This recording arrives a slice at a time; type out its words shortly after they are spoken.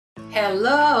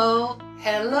Hello,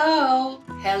 hello,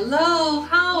 hello,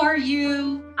 how are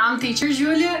you? I'm Teacher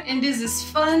Julia and this is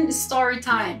fun story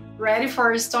time. Ready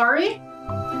for a story?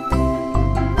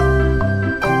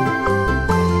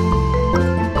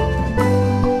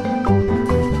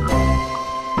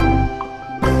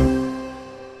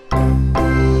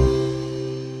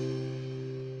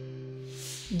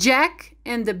 Jack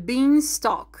and the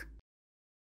Beanstalk.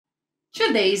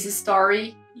 Today's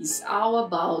story is all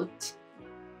about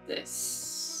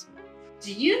this.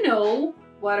 Do you know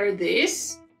what are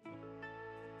these?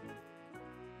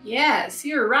 Yes,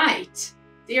 you're right.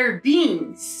 They're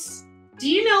beans. Do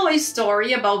you know a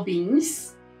story about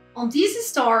beans? On this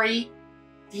story,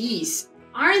 these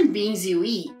aren't beans you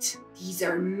eat. These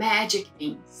are magic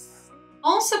beans.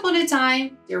 Once upon a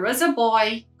time, there was a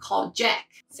boy called Jack.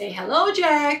 Say hello,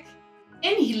 Jack.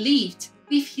 And he lived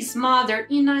with his mother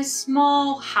in a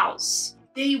small house.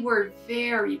 They were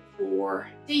very poor.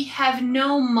 They have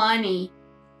no money.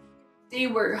 They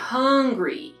were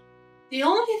hungry. The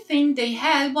only thing they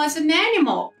had was an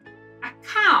animal, a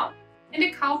cow, and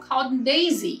the cow called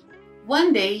Daisy.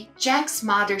 One day, Jack's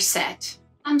mother said,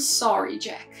 "I'm sorry,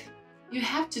 Jack. You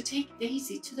have to take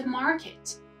Daisy to the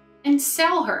market and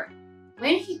sell her."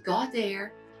 When he got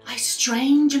there, a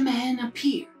strange man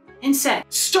appeared and said,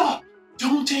 "Stop!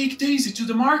 Don't take Daisy to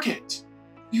the market.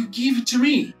 You give it to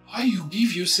me. I will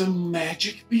give you some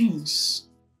magic beans."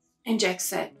 And Jack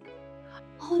said,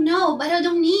 "Oh no, but I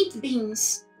don't need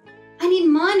beans. I need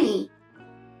money.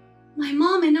 My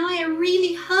mom and I are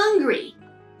really hungry."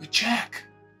 But Jack,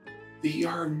 they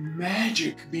are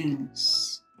magic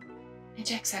beans. And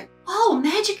Jack said, "Oh,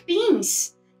 magic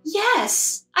beans.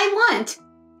 Yes, I want.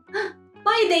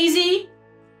 Bye, Daisy."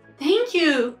 "Thank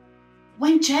you."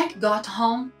 When Jack got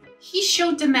home, he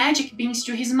showed the magic beans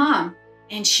to his mom,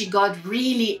 and she got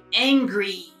really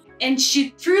angry. And she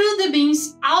threw the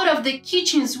beans out of the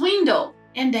kitchen's window.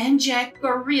 And then Jack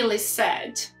got really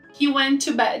sad. He went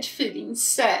to bed feeling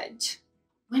sad.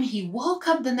 When he woke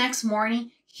up the next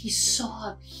morning, he saw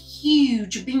a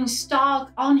huge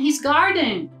beanstalk on his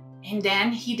garden. And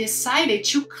then he decided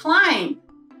to climb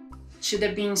to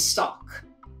the beanstalk.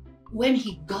 When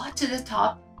he got to the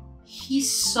top, he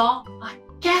saw a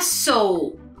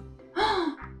castle.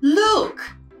 Look,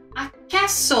 a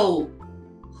castle.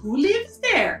 Who lives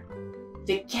there?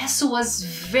 The castle was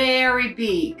very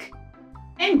big,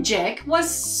 and Jack was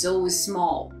so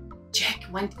small. Jack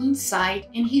went inside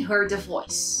and he heard a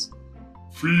voice.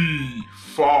 3,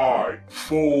 5,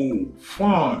 4,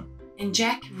 5. And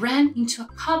Jack ran into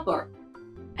a cupboard.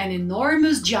 An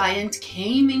enormous giant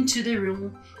came into the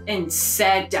room and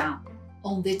sat down.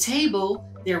 On the table,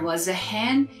 there was a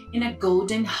hen and a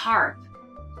golden harp.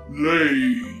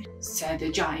 "Lay," said the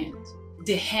giant.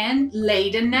 The hen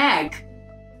laid an egg,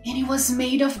 and it was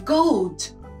made of gold.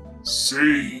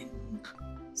 "Sing,"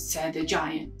 said the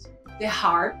giant. The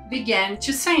harp began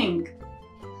to sing.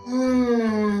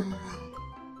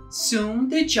 Soon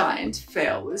the giant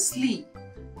fell asleep.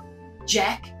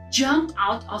 Jack jumped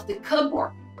out of the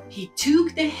cupboard. He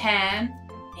took the hen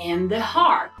and the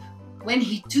harp. When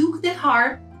he took the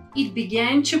harp, it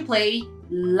began to play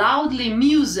loudly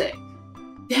music.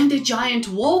 Then the giant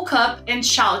woke up and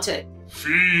shouted,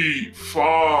 3,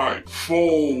 5,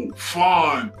 4,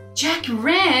 5. Jack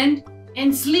ran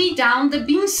and slid down the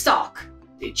beanstalk.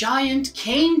 The giant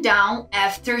came down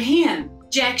after him.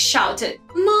 Jack shouted,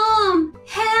 "Mom,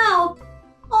 help!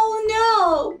 Oh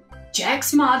no!"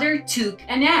 Jack's mother took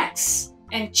an axe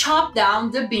and chopped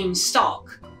down the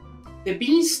beanstalk. The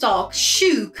beanstalk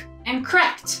shook and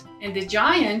cracked, and the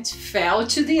giant fell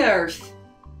to the earth,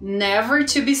 never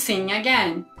to be seen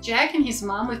again. Jack and his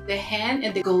mom with the hen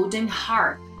and the golden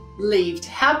harp lived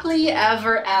happily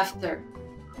ever after.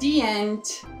 The end.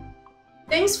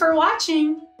 Thanks for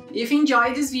watching. If you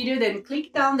enjoyed this video, then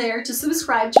click down there to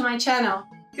subscribe to my channel.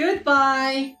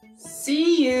 Goodbye.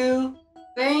 See you.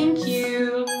 Thank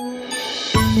you.